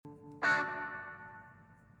Good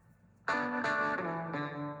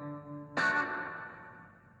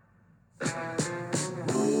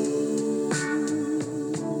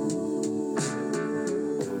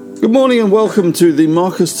morning and welcome to the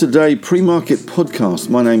Marcus Today pre-market podcast.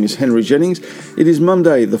 My name is Henry Jennings. It is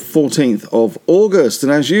Monday the 14th of August,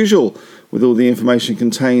 and as usual, with all the information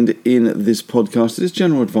contained in this podcast, it is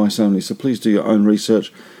general advice only, so please do your own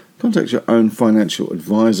research. Contact your own financial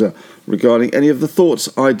advisor regarding any of the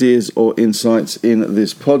thoughts, ideas or insights in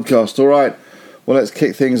this podcast. All right, well, let's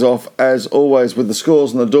kick things off as always with the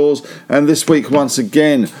scores and the doors, and this week once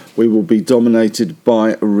again we will be dominated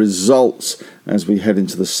by results as we head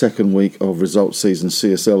into the second week of results season.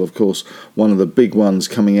 CSL, of course, one of the big ones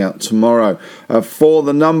coming out tomorrow. For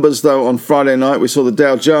the numbers, though, on Friday night, we saw the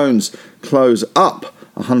Dow Jones close up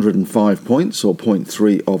 105 points, or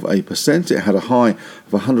 0.3%. It had a high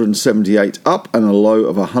of 178 up and a low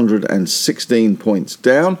of 116 points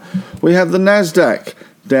down. We have the Nasdaq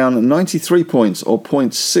down 93 points, or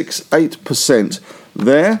 0.68%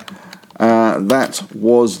 there. That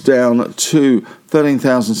was down to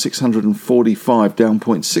 13,645, down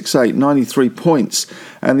 0.68, 93 points.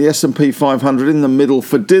 And the S&P 500 in the middle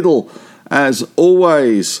for diddle, as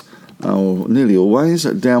always, nearly always,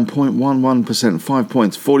 down 0.11%, 5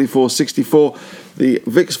 points, 44.64. The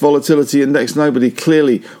VIX Volatility Index, nobody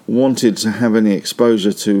clearly wanted to have any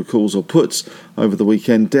exposure to calls or puts over the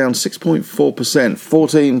weekend, down 6.4%,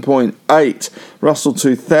 14.8. Russell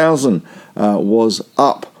 2000 was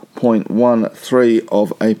up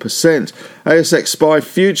 0.13%. ASX SPY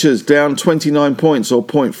futures down 29 points, or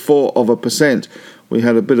 0.4%. We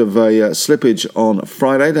had a bit of a slippage on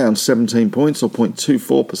Friday, down 17 points, or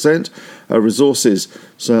 0.24%. Resources,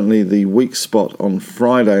 certainly the weak spot on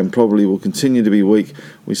Friday, and probably will continue to be weak.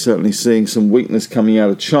 We're certainly seeing some weakness coming out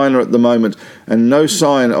of China at the moment, and no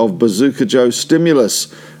sign of Bazooka Joe stimulus,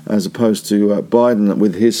 as opposed to Biden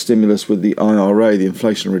with his stimulus with the IRA, the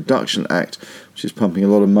Inflation Reduction Act, which is pumping a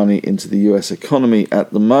lot of money into the US economy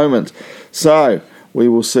at the moment. So we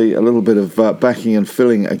will see a little bit of backing and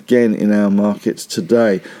filling again in our markets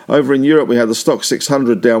today. Over in Europe, we had the Stoxx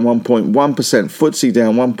 600 down 1.1%, FTSE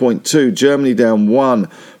down 1.2%, Germany down 1%,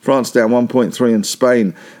 France down 1.3%, and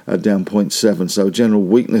Spain down 0.7%. So general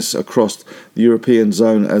weakness across the European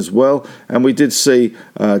zone as well. And we did see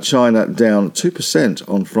China down 2%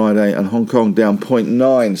 on Friday and Hong Kong down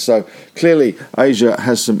 0.9%. So clearly Asia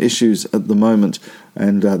has some issues at the moment,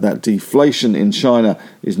 and that deflation in China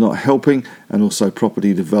is not helping, and also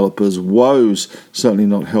property developers' woes certainly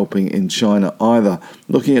not helping in China either.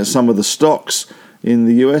 Looking at some of the stocks in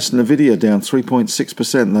the US, Nvidia down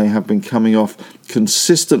 3.6%. They have been coming off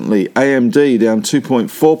consistently. AMD down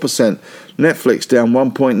 2.4%. Netflix down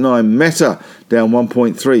 1.9%. Meta down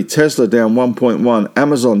 1.3%. Tesla down 1.1%.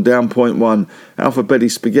 Amazon down 0.1%. Alphabeti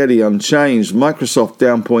Spaghetti unchanged. Microsoft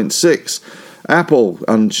down 0.6%. Apple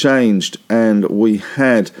unchanged, and we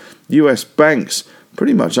had US banks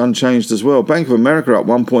pretty much unchanged as well. Bank of America up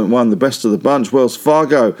 1.1%, the best of the bunch. Wells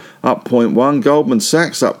Fargo up 0.1%, Goldman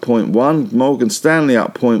Sachs up 0.1%, Morgan Stanley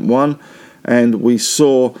up 0.1%, and we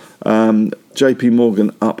saw JP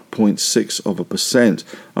Morgan up 0.6%.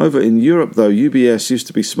 Over in Europe, though, UBS used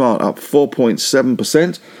to be smart, up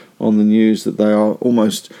 4.7% on the news that they are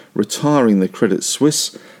almost retiring the Credit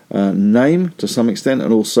Suisse name to some extent,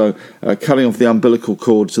 and also cutting off the umbilical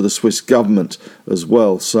cord to the Swiss government as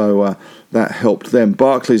well. So that helped them.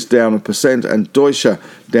 Barclays down 1%, and Deutsche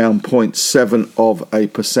down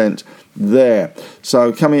 0.7% there.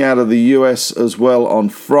 So coming out of the US as well on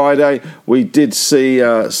Friday, we did see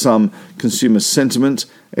some consumer sentiment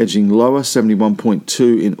edging lower,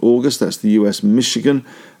 71.2 in August. That's the US Michigan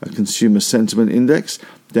Consumer Sentiment Index,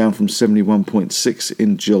 down from 71.6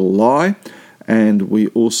 in July. And we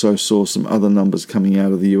also saw some other numbers coming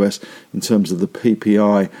out of the US in terms of the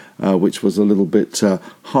PPI, which was a little bit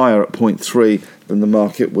higher at 0.3 than the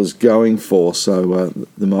market was going for. So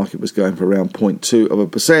the market was going for around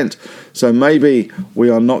 0.2%. So maybe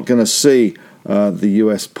we are not going to see the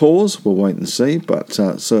US pause. We'll wait and see, but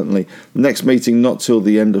certainly the next meeting not till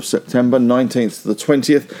the end of September, 19th to the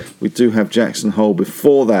 20th. We do have Jackson Hole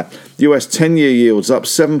before that. US 10-year yields up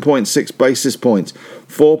 7.6 basis points,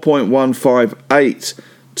 4.158.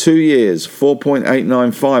 2 years,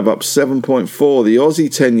 4.895, up 7.4. The Aussie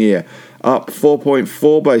 10-year up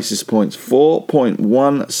 4.4 basis points,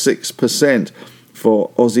 4.16% for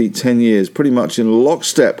Aussie 10 years, pretty much in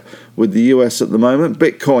lockstep with the US at the moment.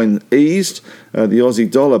 Bitcoin eased, the Aussie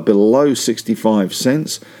dollar below 65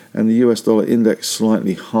 cents, and the US dollar index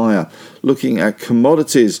slightly higher. Looking at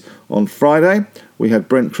commodities on Friday, we had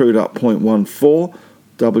Brent crude up 0.14,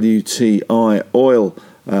 WTI oil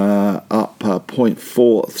up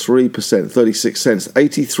 0.43%, 36 cents,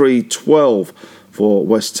 83.12 for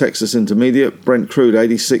West Texas Intermediate. Brent crude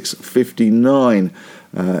 86.59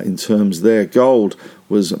 in terms there. Gold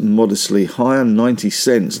was modestly higher, 90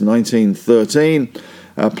 cents,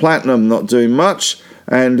 19.13. Platinum not doing much.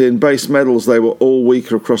 And in base metals, they were all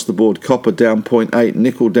weaker across the board. Copper down 0.8,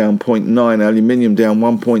 nickel down 0.9, aluminium down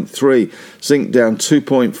 1.3, zinc down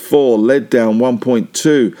 2.4, lead down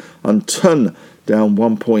 1.2, and tin down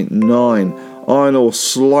 1.9. Iron ore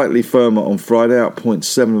slightly firmer on Friday, up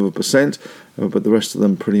 0.7%, but the rest of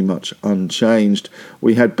them pretty much unchanged.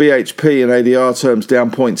 We had BHP in ADR terms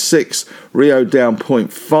down 0.6, Rio down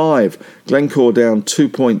 0.5, Glencore down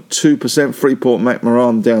 2.2%,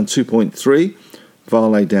 Freeport-McMoran down 2.3%,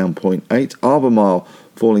 Vale down 0.8%, Albemarle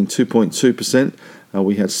falling 2.2%.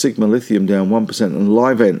 We had Sigma Lithium down 1% and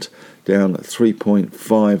Livent down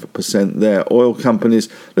 3.5% there. Oil companies,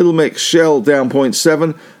 little mix, Shell down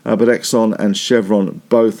 0.7%, but Exxon and Chevron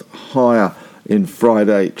both higher in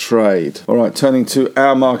Friday trade. All right, turning to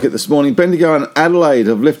our market this morning, Bendigo and Adelaide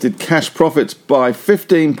have lifted cash profits by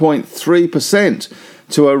 15.3%.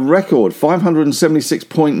 to a record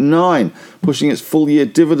 576.9, pushing its full-year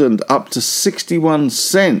dividend up to 61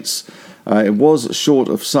 cents. It was short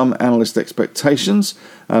of some analyst expectations,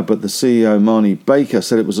 but the CEO, Marnie Baker,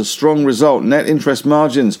 said it was a strong result. Net interest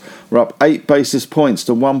margins were up 8 basis points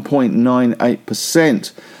to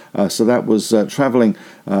 1.98%. So that was travelling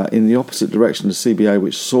in the opposite direction to CBA,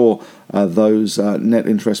 which saw those net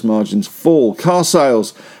interest margins fall. Car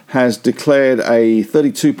Sales has declared a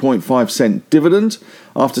 32.5 dividend.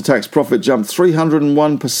 After-tax profit jumped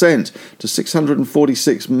 301% to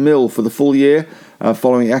 646 mil for the full year,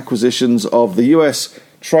 following acquisitions of the US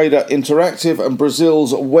Trader Interactive and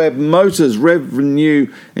Brazil's Web Motors.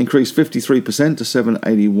 Revenue increased 53% to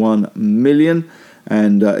 781 million.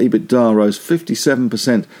 And EBITDA rose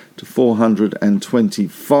 57% to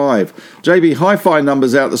 425. JB Hi-Fi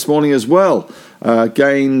numbers out this morning as well.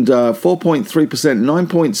 Gained 4.3%,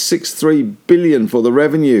 9.63 billion for the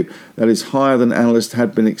revenue. That is higher than analysts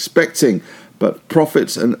had been expecting. But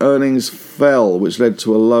profits and earnings fell, which led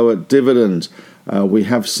to a lower dividend. We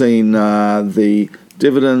have seen the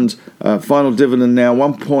dividend, final dividend now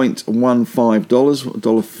 $1.15,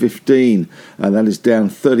 $1.15. That is down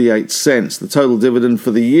 38 cents. The total dividend for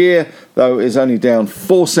the year, though, is only down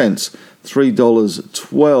 4 cents,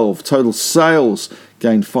 $3.12. Total sales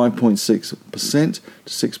gained 5.6%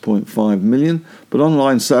 to 6.5 million, but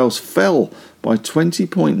online sales fell by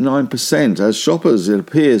 20.9% as shoppers, it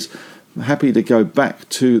appears, happy to go back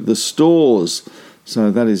to the stores. So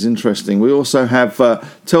that is interesting. We also have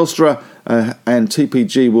Telstra and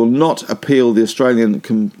TPG will not appeal the Australian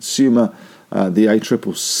Consumer, the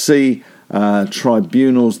ACCC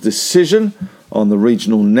Tribunal's decision on the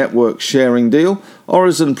regional network sharing deal.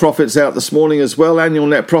 Aurizon profits out this morning as well. Annual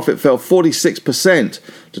net profit fell 46%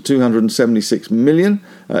 to 276 million.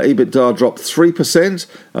 EBITDA dropped 3%.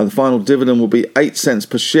 The final dividend will be 8 cents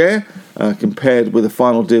per share, compared with a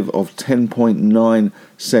final div of 10.9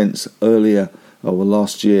 cents earlier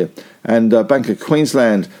last year. And Bank of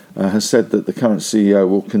Queensland has said that the current CEO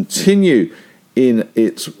will continue in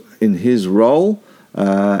his role,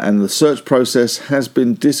 and the search process has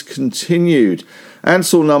been discontinued.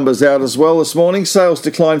 Ansell numbers out as well this morning. Sales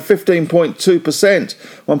declined 15.2%,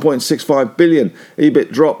 1.65 billion.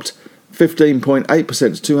 EBIT dropped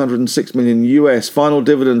 15.8% to 206 million US. Final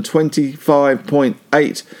dividend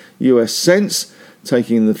 25.8 US cents,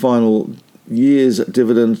 taking the final year's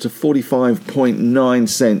dividend to 45.9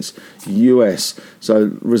 cents US.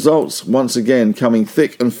 So results once again coming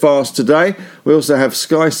thick and fast today. We also have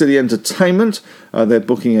Sky City Entertainment. They're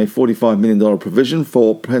booking a $45 million provision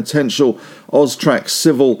for potential Austrac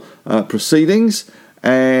civil proceedings.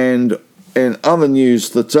 And in other news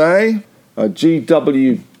today,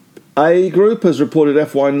 GWA Group has reported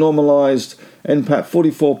FY normalised NPAT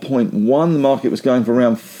 44.1. The market was going for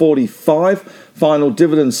around 45. Final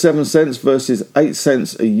dividend 7 cents versus 8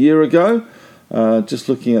 cents a year ago. Just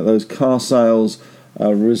looking at those car sales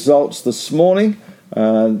results this morning,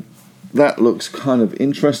 that looks kind of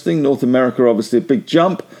interesting. North America obviously a big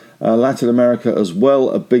jump. Latin America as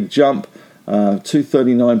well a big jump.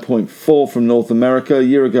 239.4 from North America. A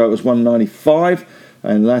year ago it was 195.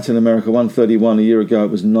 And Latin America 131. A year ago it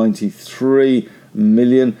was 93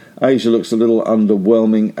 million. Asia looks a little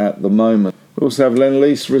underwhelming at the moment. We also have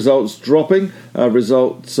Lendlease results dropping.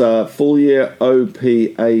 Results full year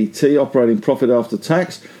OPAT, operating profit after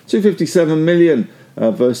tax, 257 million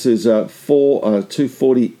versus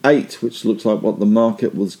 248, which looks like what the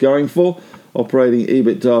market was going for. Operating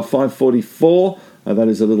EBITDA 544, That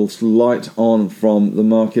is a little light on from the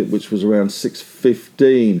market, which was around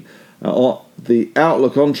 6.15. The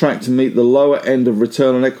outlook on track to meet the lower end of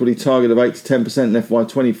return on equity target of 8 to 10% in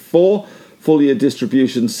FY24. Full year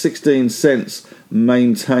distribution 16 cents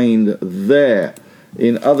maintained there.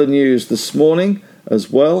 In other news this morning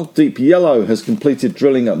as well, Deep Yellow has completed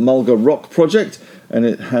drilling at Mulga Rock project, and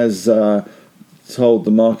it has told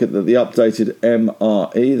the market that the updated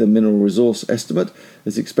MRE, the mineral resource estimate,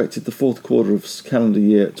 is expected the fourth quarter of calendar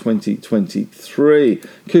year 2023.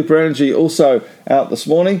 Cooper Energy also out this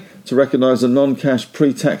morning to recognise a non-cash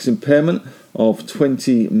pre-tax impairment of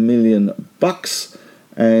 $20 million.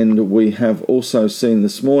 And we have also seen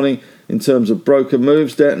this morning, in terms of broker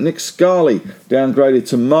moves, Nick Scali downgraded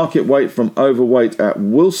to market weight from overweight at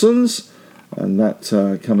Wilson's, and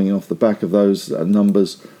that coming off the back of those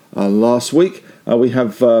numbers last week. We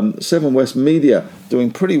have Seven West Media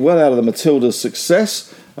doing pretty well out of the Matilda's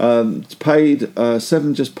success. Seven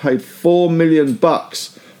just paid $4 million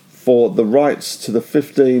for the rights to the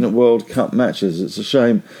 15 World Cup matches. It's a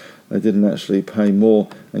shame they didn't actually pay more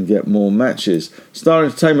and get more matches. Star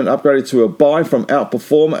Entertainment upgraded to a buy from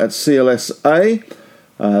Outperform at CLSA.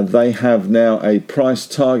 They have now a price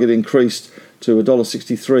target increased to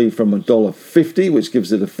 $1.63 from $1.50, which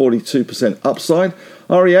gives it a 42% upside.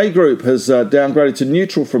 REA Group has downgraded to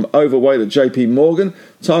neutral from overweight at JP Morgan.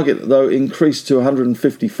 Target, though, increased to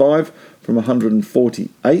 155 from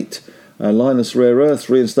 148. Lynas Rare Earth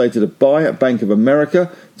reinstated a buy at Bank of America.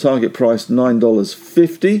 Target price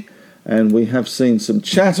 $9.50. And we have seen some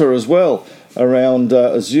chatter as well around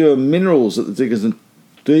Azure Minerals at the Diggers and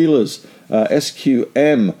Dealers.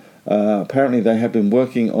 SQM, apparently they have been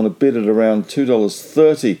working on a bid at around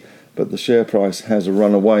 $2.30, but the share price has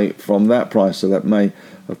run away from that price, so that may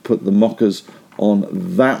have put the mockers on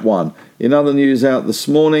that one. In other news out this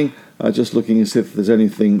morning, just looking as if there's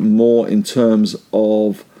anything more in terms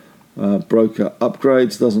of broker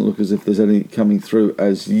upgrades. Doesn't look as if there's any coming through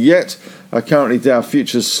as yet. Currently Dow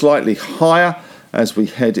futures slightly higher as we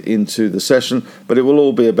head into the session, but it will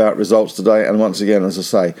all be about results today. And once again, as I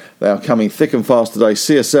say, they are coming thick and fast today.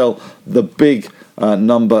 CSL, the big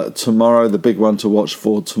number tomorrow, the big one to watch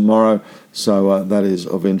for tomorrow. So that is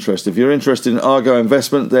of interest. If you're interested in Argo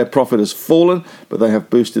Investment, their profit has fallen, but they have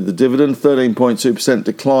boosted the dividend. 13.2%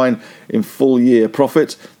 decline in full year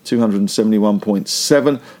profit,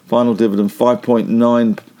 271.7. Final dividend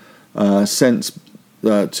 5.9 cents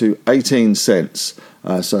to 18 cents.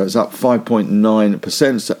 So it's up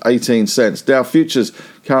 5.9% to 18 cents. Dow futures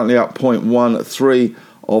currently up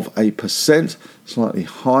 0.13%, slightly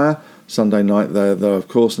higher. Sunday night though, of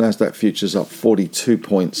course, Nasdaq futures up 42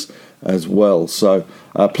 points as well. So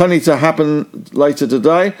plenty to happen later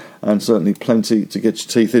today, and certainly plenty to get your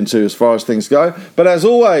teeth into as far as things go. But as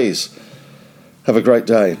always, have a great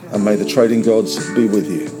day, and may the trading gods be with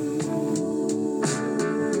you.